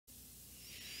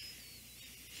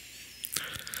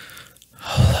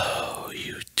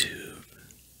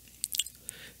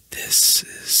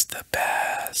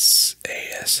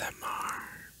ASMR.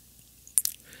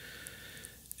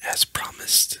 As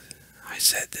promised, I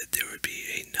said that there would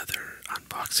be another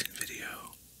unboxing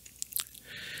video.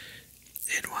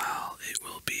 And while it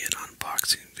will be an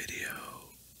unboxing video,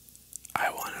 I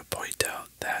want to point out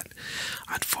that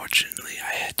unfortunately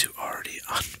I had to already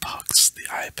unbox the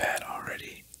iPad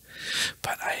already.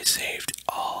 But I saved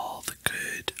all the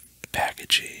good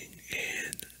packaging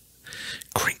and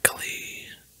crinkly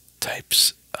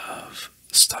types of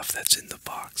stuff that's in the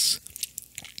box.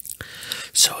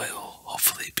 So it will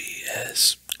hopefully be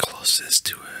as close as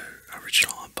to an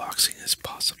original unboxing as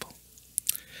possible.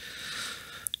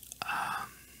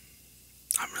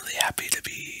 I'm really happy to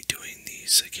be doing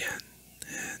these again,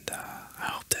 and I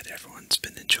hope that everyone's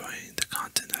been enjoying the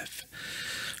content I've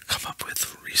come up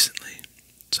with recently.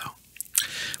 So,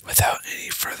 without any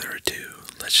further ado,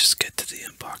 let's just get to the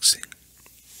unboxing.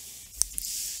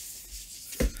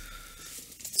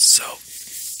 So,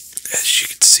 as you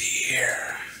can see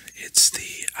here, it's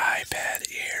the iPad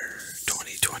Air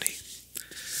 2020.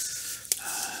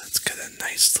 It's got a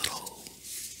nice little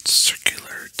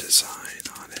circular design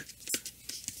on it.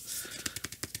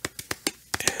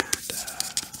 And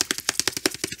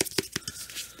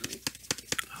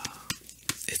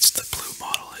it's the blue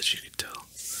model, as you can tell.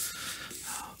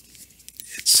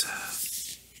 It's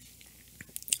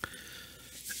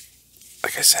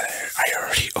like I said, I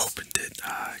already opened it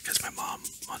because my mom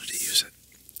wanted to use it.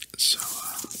 So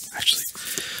actually,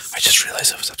 I just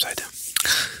realized it was upside down.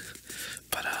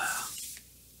 But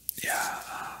yeah,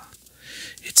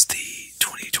 it's the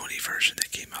 2020 version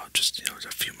that came out just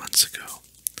a few months ago.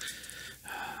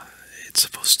 It's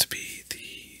supposed to be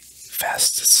the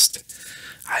fastest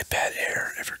iPad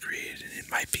Air ever created, and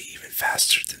it might be even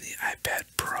faster than the iPad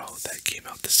Pro that came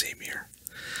out the same year.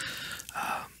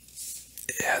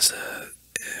 It has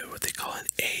what they call an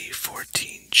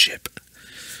A14 chip,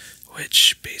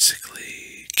 which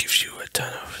basically gives you a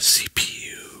ton of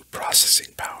CPU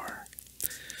processing power. I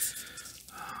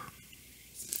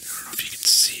don't know if you can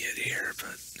see it here,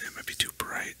 but it might be too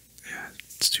bright. Yeah,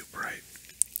 it's too bright.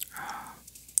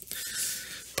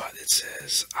 But it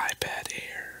says iPad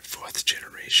Air 4th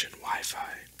generation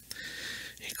Wi-Fi.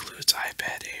 Includes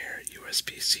iPad Air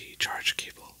USB-C charge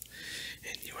cable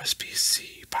and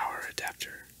USB-C power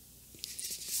adapter.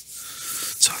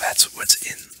 So that's what's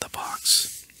in the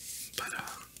box. But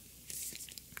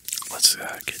let's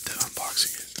get to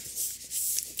unboxing it.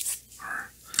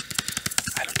 Or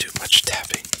I don't do much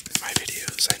tapping in my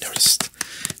videos. I noticed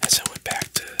as I went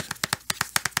back to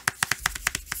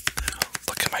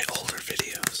look at my older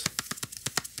videos.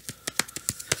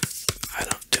 I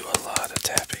don't do a lot of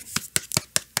tapping.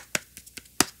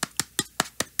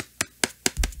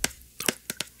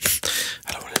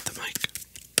 I don't want to hit the mic.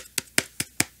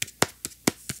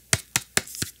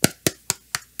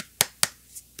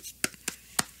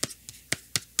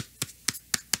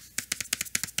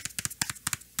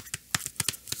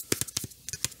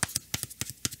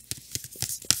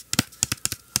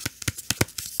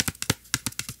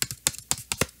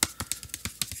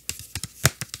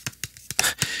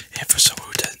 And for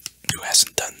someone who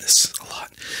hasn't done this a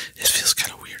lot, it feels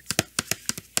kind of weird.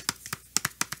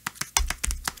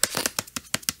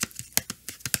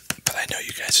 But I know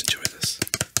you guys enjoy this.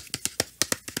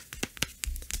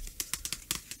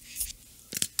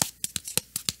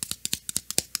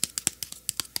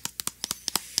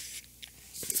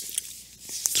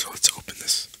 So let's open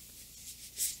this.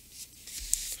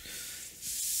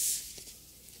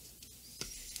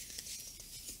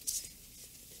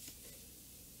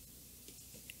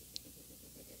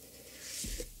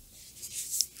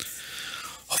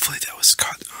 Hopefully that was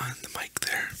caught on the mic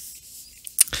there.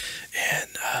 And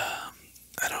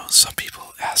I know some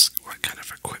people ask what kind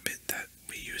of equipment that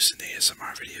we use in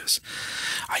ASMR videos.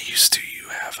 I used to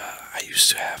have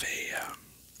a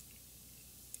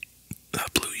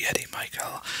Blue Yeti mic.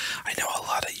 I know a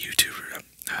lot of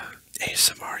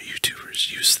ASMR YouTubers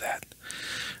use that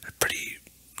pretty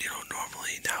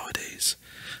normally nowadays.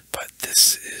 But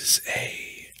this is an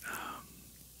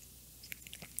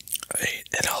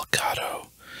Elgato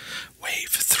Wave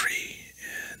 3,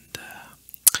 and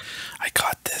I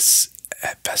got this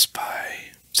at Best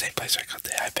Buy, same place I got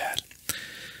the iPad,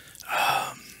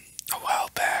 a while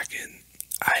back, and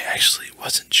I actually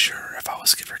wasn't sure if I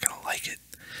was ever gonna like it.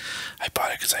 I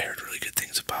bought it because I heard really good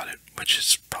things about it, which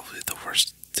is probably the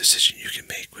worst decision you can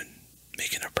make when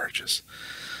making a purchase.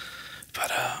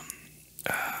 But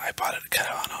I bought it kind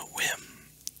of on a whim,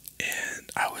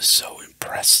 and I was so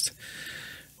impressed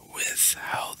with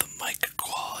how the mic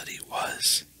quality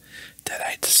was that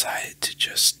I decided to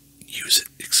just use it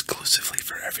exclusively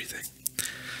for everything.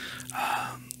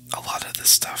 A lot of the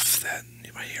stuff that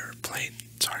my ear are playing.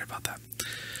 Sorry about that.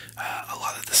 A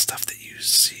lot of the stuff that you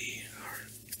see, or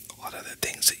a lot of the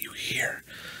things that you hear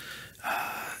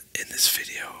in this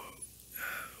video,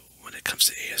 when it comes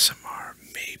to ASMR,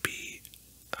 may be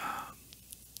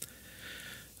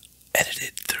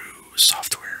edited through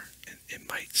software, and it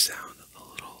might sound a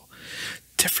little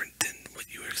different than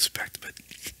what you would expect, but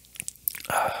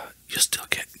you'll still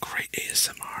get great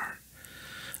ASMR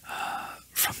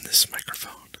from this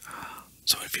microphone.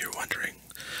 So if you're wondering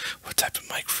what type of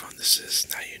microphone this is,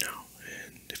 now you know.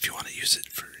 And if you want to use it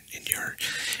in your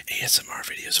ASMR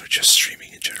videos or just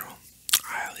streaming in general,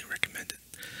 I highly recommend it.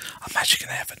 I'm actually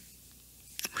going to have a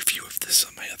review of this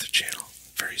on my other channel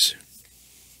very soon.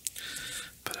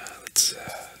 But let's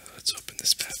open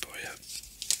this bad boy up.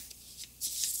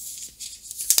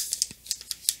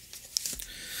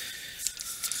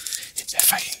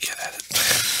 If I can get at it.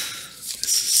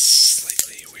 This is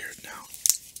slightly weird now.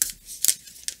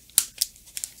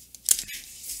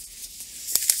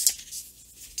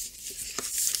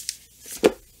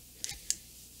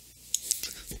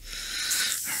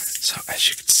 Alright, so as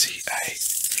you can see, I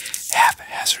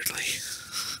haphazardly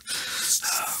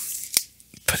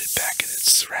put it back in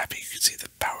its wrapping. You can see the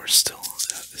power still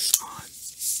is on.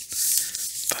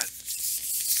 But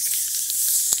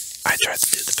I tried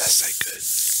to do the best I could.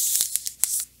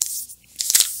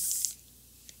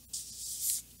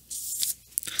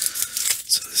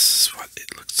 So this is what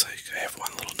it looks like. I have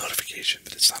one little notification,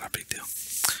 but it's not a big deal.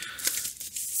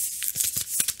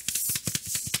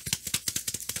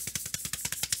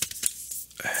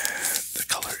 And the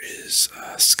color is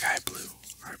sky blue,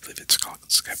 or I believe it's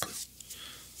called sky blue.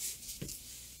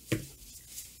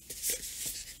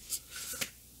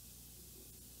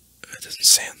 It doesn't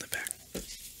say on the back.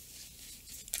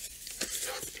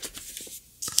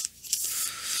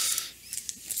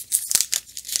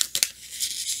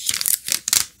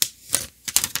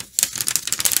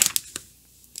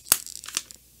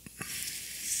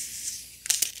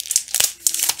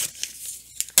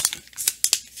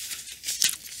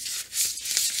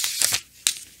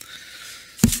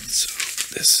 So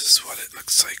this is what it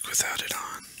looks like without it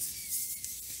on.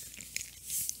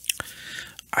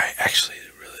 I actually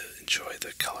really enjoy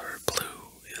the color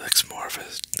blue. It looks more of a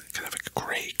kind of a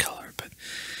gray color, but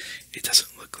it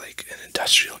doesn't look like an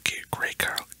industrial gray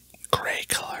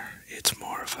color. It's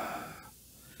more of a,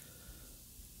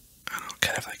 I don't know,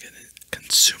 kind of like a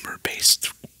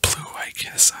consumer-based blue, I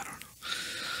guess. I don't know.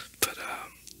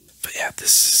 But yeah,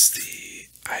 this is the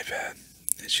iPad,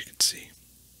 as you can see.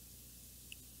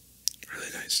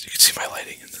 Really nice. You can see my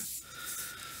lighting in the.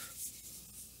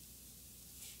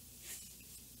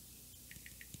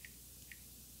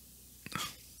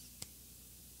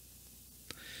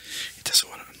 It doesn't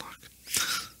want to unlock.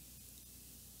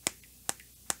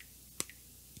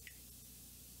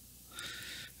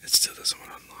 It still doesn't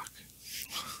want to unlock.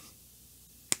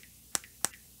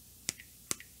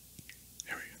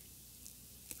 There we go.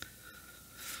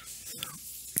 So,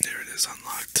 there it is,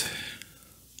 unlocked.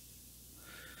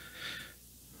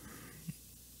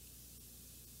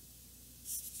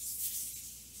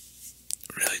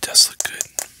 Really does look good.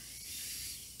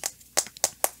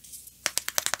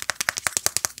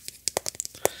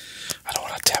 I don't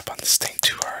want to tap on this thing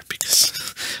too hard because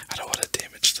I don't want to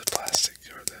damage the plastic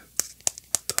or the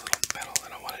little metal. I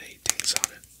don't want any dings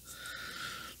on it.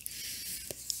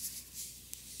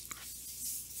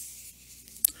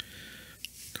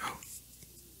 Oh.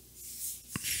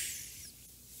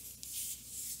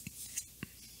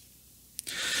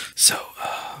 So,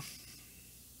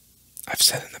 I've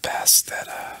said in the past that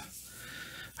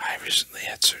I recently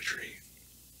had surgery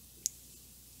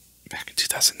back in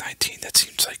 2019. That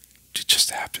seems like it just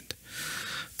happened.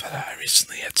 But I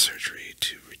recently had surgery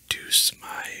to reduce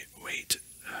my weight.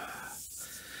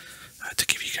 To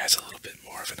give you guys a little bit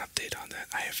more of an update on that,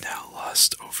 I have now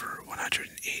lost over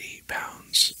 180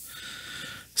 pounds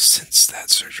since that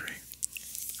surgery.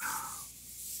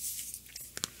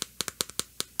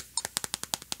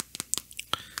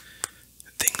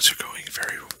 Things are going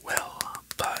very well,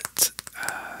 but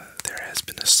there has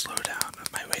been a slowdown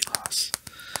of my weight loss.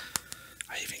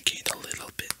 I even gained a little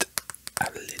bit,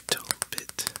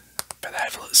 but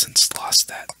I've since lost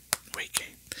that weight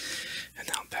gain, and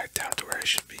now I'm back down to where I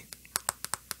should be.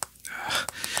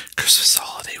 Christmas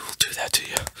holiday will do that to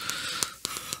you.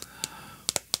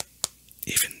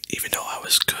 Even though I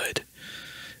was good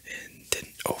and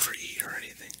didn't overeat or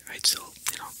anything, I'd still,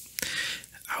 it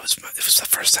was the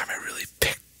first time I really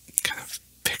picked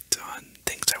on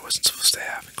things I wasn't supposed to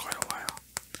have in quite a while.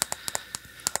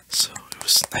 So it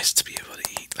was nice to be able to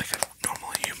eat like a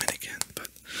normal human again, but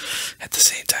at the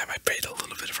same time I paid a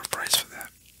little bit of a price for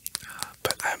that.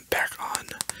 But I'm back on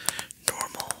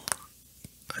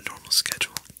a normal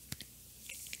schedule.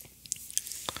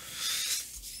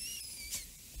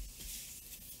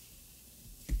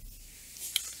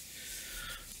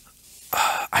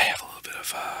 I have a little bit of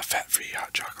fat-free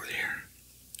hot chocolate here.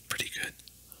 Pretty good.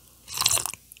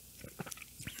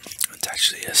 It's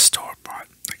actually a store-bought,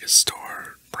 like a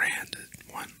store-branded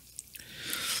one.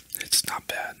 It's not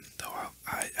bad, though.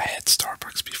 I had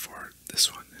Starbucks before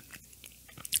this one, and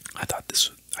I thought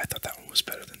that one was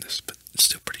better than this, but it's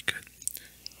still pretty good.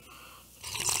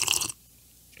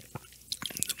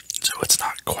 So it's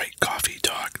not quite coffee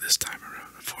talk this time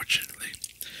around, unfortunately.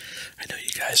 I know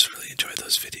you guys really enjoy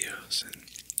those videos, and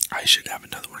I should have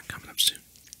another one coming up soon.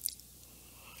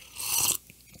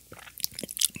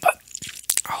 But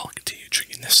I'll continue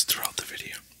drinking this throughout the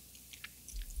video.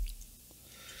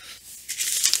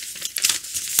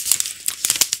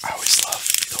 I always love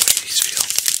the way these feel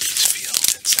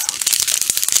and sound.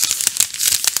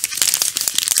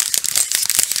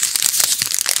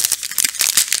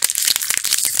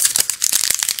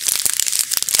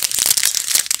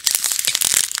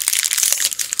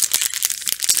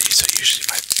 These are usually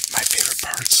my favorite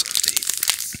parts of the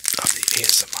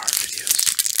ASMR videos.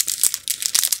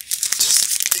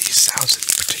 Just these sounds in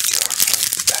particular are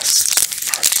the best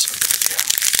parts of the video.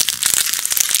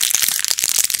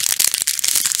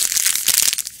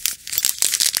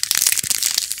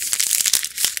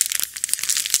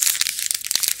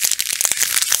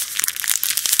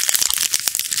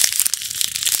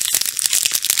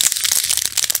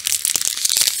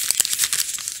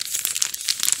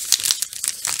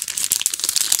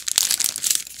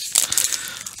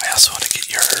 I also want to get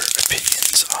your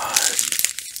opinions on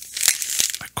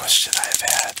a question I've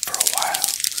had for a while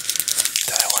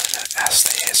that I wanted to ask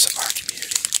the ASMR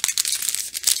community.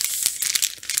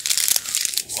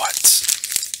 What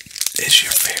is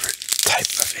your favorite type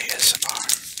of ASMR?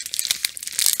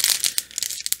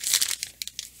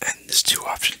 And there's two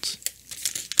options.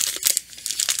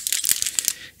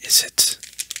 Is it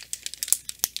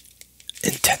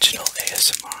intentional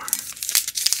ASMR?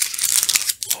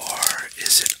 Or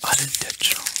is it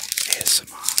unintentional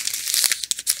ASMR?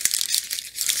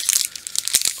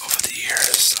 Over the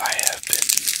years, I've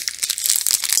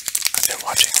been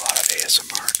watching a lot of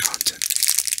ASMR content.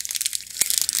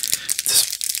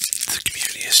 The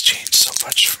community has changed so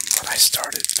much from when I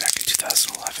started back in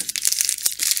 2011.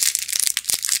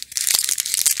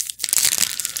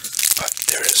 But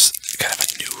there is kind of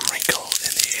a new wrinkle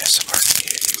in the ASMR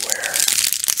community where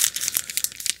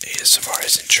ASMR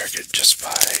isn't triggered just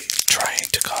by trying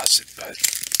to cause it, but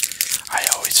I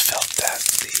always felt that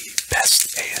the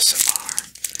best ASMR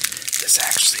is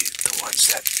actually the ones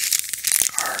that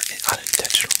are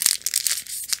unintentional.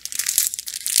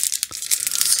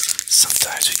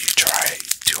 Sometimes when you try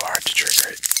too hard to trigger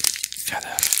it, it kind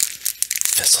of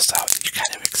fizzles out and you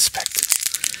kind of expect it.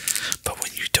 But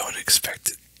when you don't expect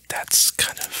it, that's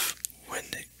kind of when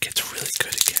it gets really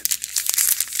good again.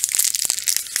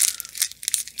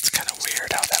 It's kind of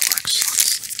weird how that works,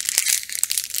 honestly.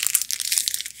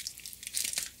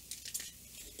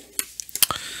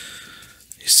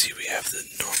 You see, we have the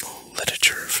normal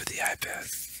literature for the iPad.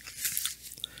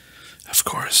 Of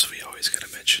course, we always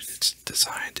gotta mention it's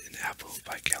designed in Apple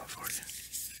by California.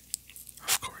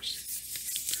 Of course.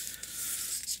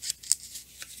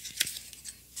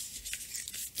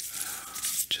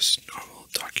 Just normal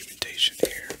documentation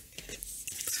here.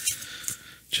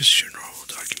 Just your normal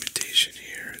documentation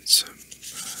here and some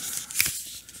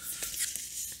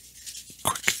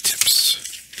quick tips.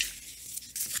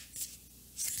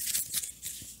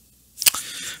 I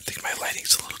think my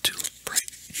lighting's a little too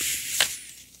bright.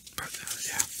 But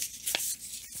yeah.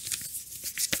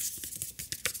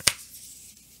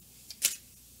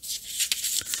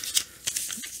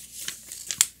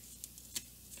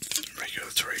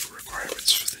 Regulatory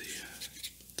requirements for the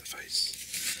device.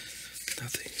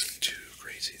 Nothing too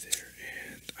crazy there,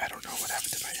 and I don't know what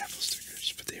happened to my Apple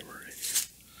stickers, but they were in here.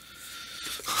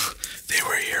 They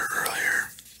were here earlier.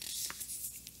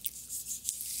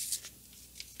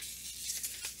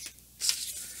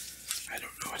 I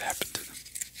don't know what happened to them.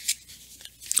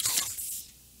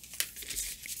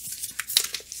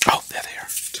 Oh, there they are.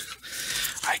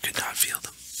 I could not feel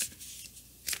them.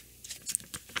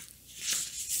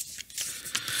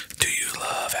 Do you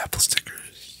love Apple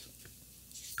stickers?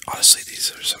 Honestly,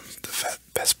 these are some of the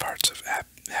best parts of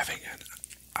having an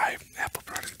Apple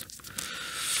product.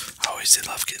 I always did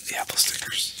love getting the Apple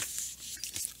stickers.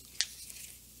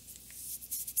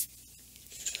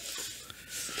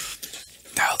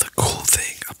 Now, the cool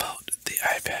thing about the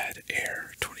iPad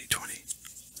Air 2020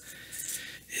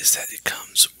 is that it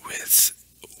comes with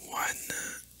one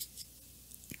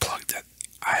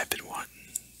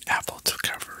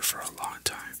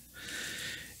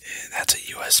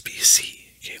USB-C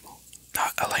cable,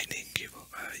 not a lightning cable,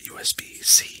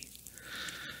 USB-C.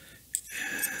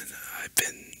 And I've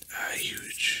been a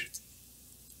huge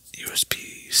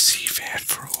USB-C fan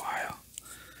for a while,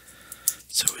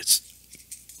 so it's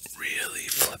really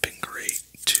flipping great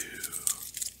to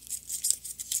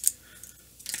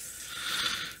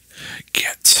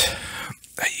get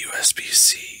a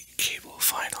USB-C cable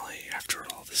finally after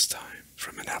all this time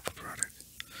from an Apple product.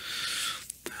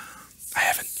 I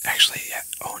haven't actually yet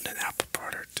owned an Apple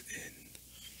product in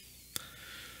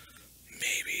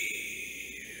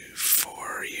maybe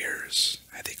 4 years.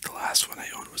 I think the last one I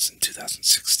owned was in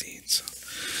 2016, so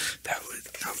that would,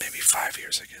 no, maybe 5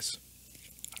 years, I guess.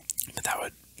 But that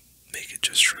would make it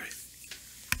just right.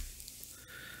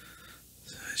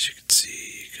 So as you can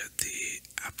see, you got the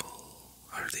Apple,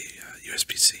 or the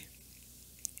USB-C.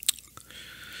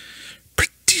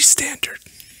 Pretty standard.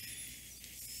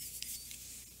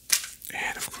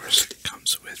 And of course it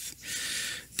comes with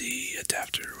the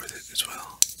adapter with it as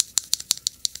well.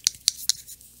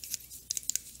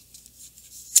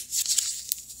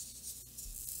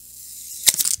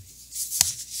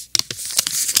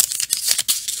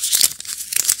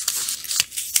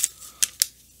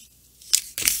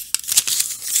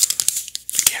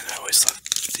 Again, I always love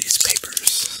these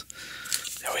papers.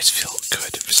 They always feel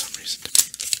good for some reason to me.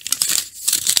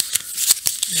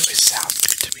 They always sound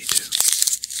good to me too.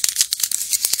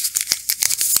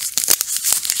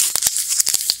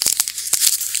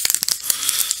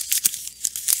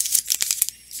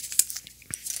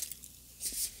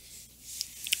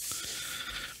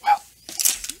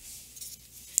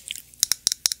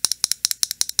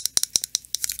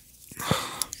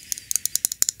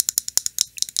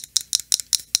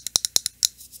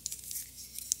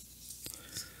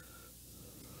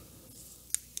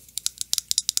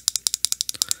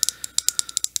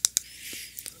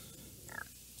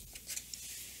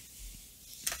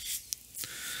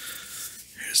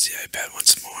 Here's the iPad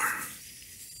once more.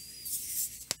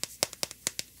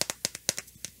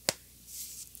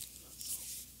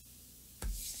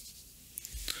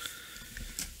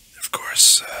 Of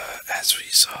course, as we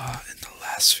saw in the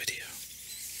last video,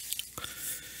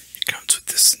 it comes with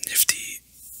this nifty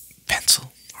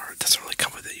pencil, or it doesn't really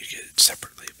come with it, you get it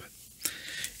separately, but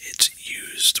it's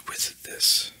used with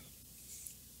this.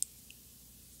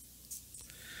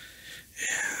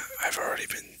 Yeah, I've already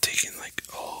been taking like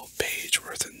a whole page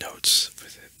worth of notes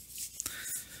with it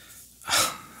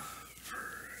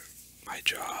for my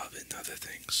job and other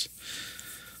things.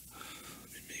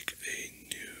 Let me make a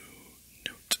new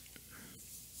note.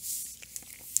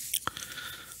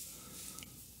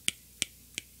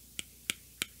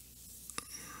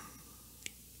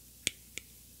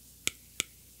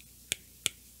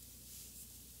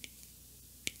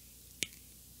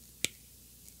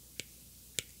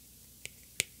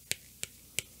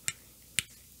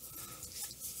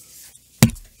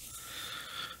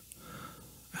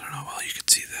 I don't know how well you can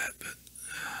see that, but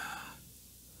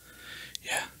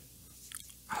yeah.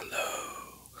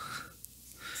 Hello.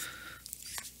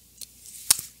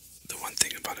 The one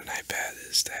thing about an iPad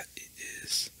is that it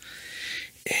is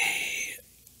a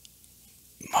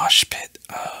mosh pit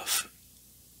of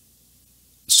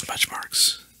smudge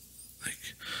marks.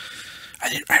 Like,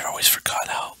 I always forgot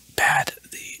how bad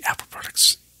the Apple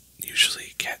products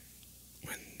usually get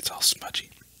when it's all smudgy.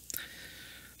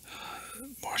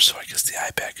 More so, I guess, the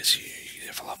iPad, because you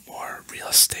have a lot more real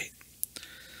estate.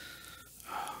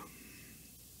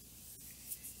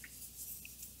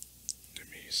 Let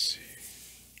me see.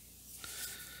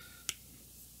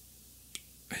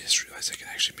 I just realized I can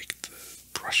actually make the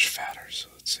brush fatter, so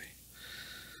let's see.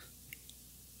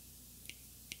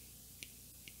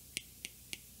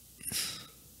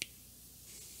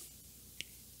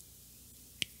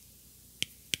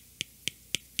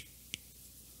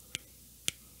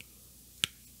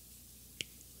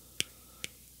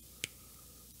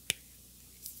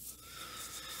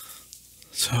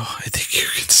 So I think you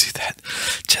can see that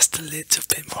just a little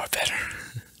bit more better.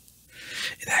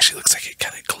 It actually looks like it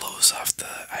kind of glows off the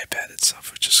iPad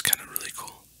itself, which is kind of really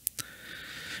cool.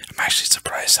 I'm actually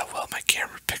surprised how well my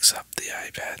camera picks up the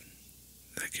iPad.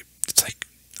 Like it's like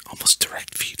almost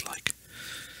direct feed like.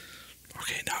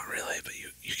 Okay, not really, but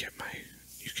you get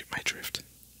my drift.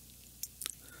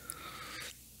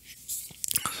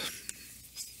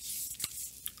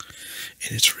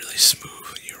 And it's really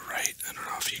smooth, and you're right. I don't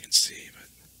know if you can see, but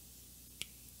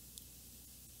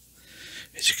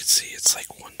as you can see, it's like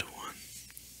 1-to-1.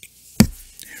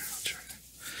 Here,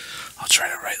 I'll try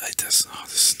to write like this. Oh,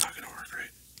 this is not gonna work,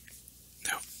 right?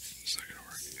 No, it's not gonna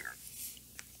work either.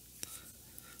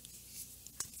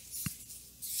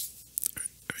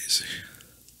 Let me see.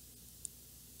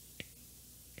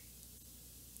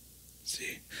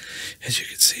 As you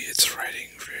can see, it's writing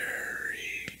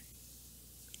very,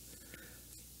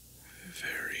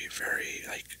 very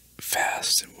like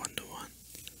fast and one-to-one.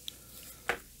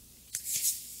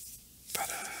 But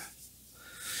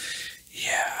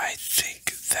yeah, I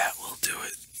think that will do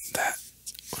it. That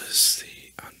was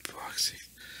the unboxing.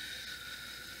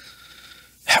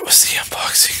 That was the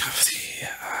unboxing of the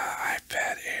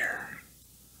iPad Air.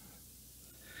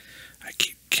 I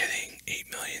keep getting 8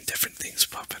 million different things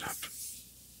popping up.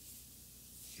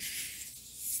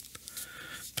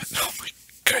 But oh my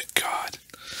good God.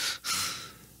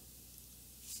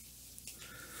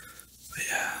 But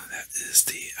yeah, that is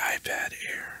the iPad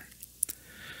Air.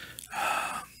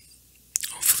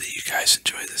 Hopefully you guys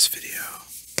enjoy this video.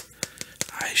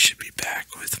 I should be back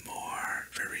with more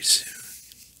very soon.